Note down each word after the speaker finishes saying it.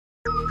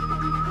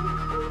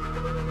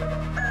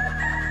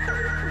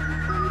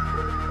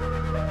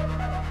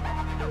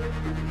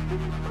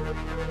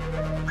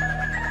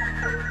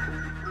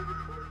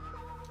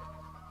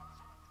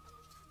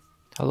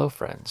Hello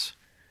friends,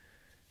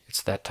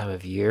 it's that time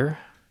of year,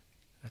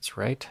 that's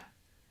right,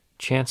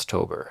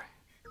 Chancetober,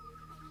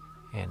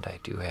 and I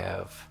do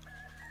have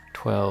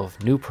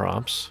 12 new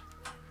prompts.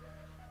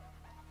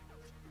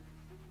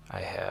 I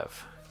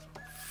have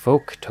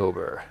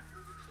Folktober,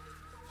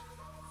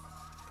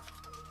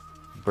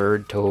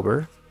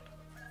 Birdtober,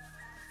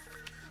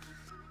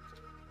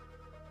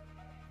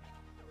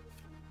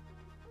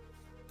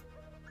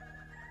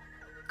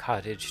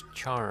 Cottage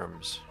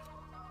Charms,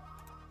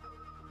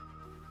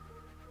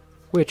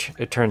 which,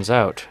 it turns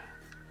out,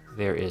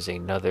 there is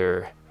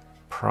another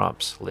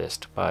prompts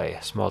list by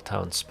Small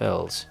Town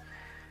Spells,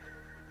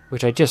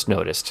 which I just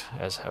noticed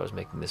as I was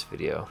making this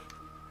video.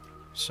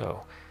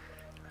 So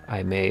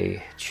I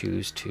may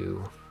choose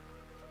to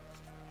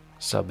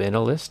sub in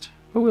a list,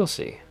 but we'll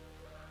see.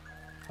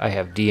 I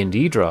have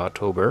D&D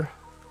Drawtober.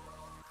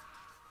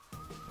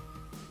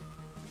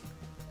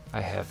 I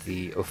have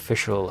the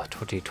official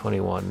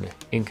 2021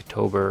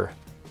 Inktober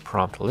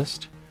prompt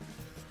list.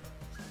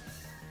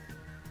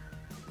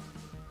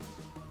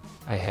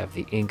 I have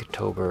the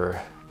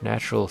Inktober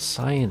Natural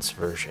Science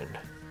version,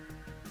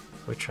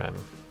 which I'm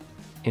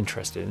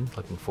interested in,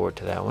 looking forward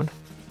to that one.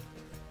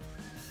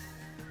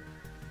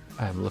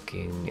 I'm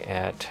looking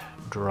at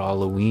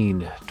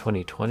Drawloween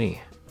 2020.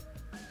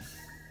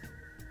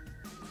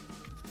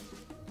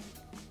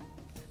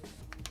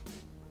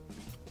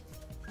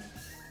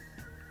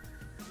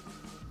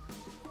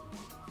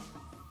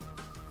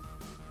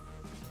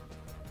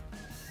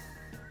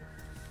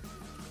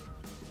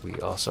 We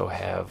also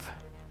have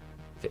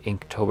the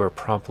Inktober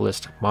prompt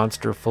list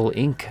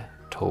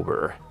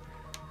Monsterfulinktober.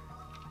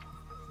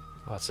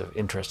 Lots of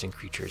interesting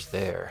creatures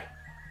there.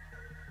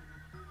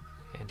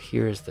 And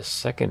here's the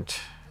second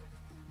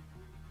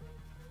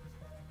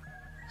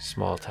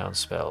Small Town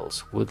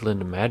Spells,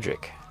 Woodland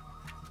Magic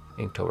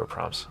Inktober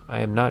prompts. I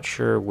am not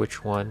sure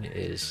which one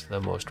is the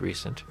most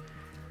recent,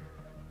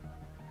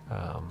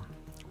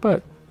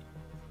 but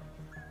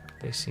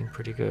they seem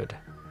pretty good.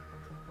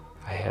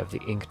 I have the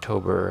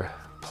Inktober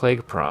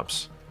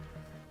Plagueprompts,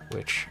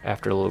 which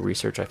after a little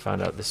research I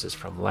found out this is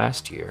from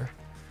last year,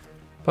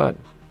 but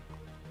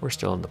we're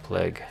still in the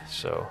plague,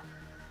 so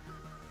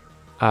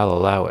I'll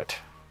allow it.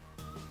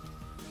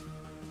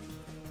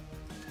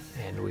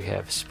 And we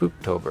have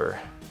Spoketober,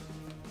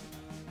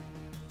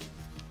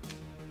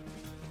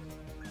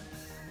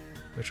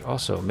 which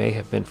also may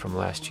have been from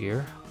last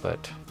year,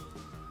 but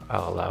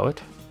I'll allow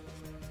it.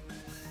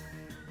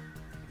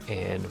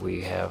 And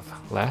we have,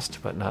 last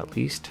but not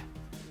least,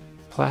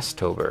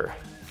 Plastober,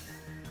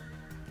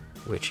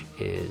 which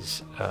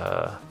is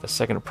the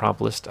second prompt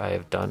list I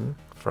have done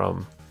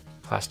from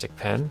Plastic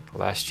Pen.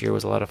 Last year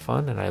was a lot of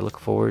fun, and I look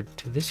forward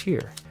to this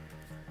year.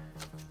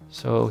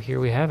 So here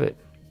we have it.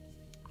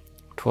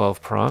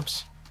 12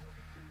 prompts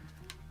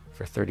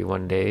for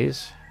 31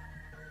 days.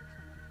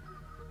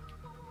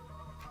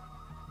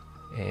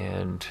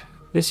 And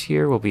this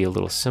year will be a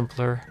little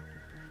simpler.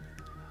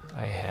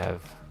 I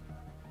have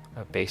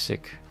a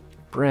basic,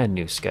 brand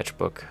new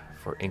sketchbook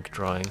for ink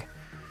drawing.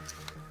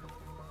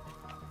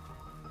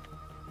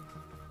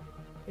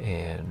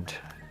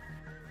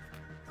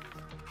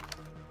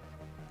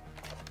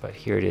 But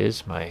here it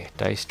is, my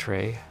dice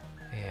tray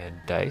and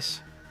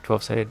dice,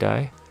 12-sided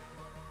die.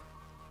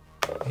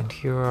 And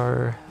here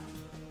are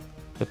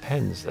the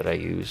pens that I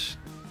use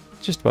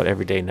just about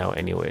every day now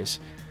anyways.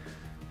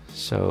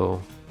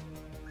 So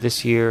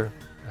this year,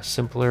 a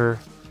simpler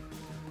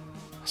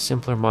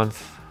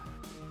month.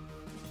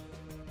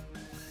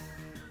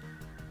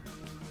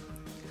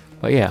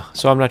 But yeah,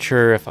 so I'm not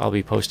sure if I'll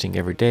be posting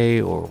every day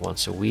or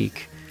once a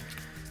week.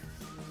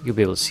 You'll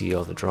be able to see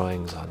all the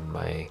drawings on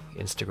my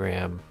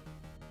Instagram.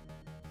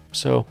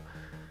 So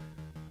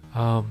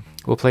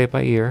we'll play it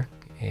by ear,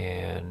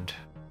 and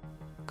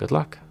good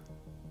luck.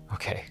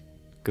 Okay,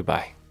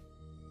 goodbye.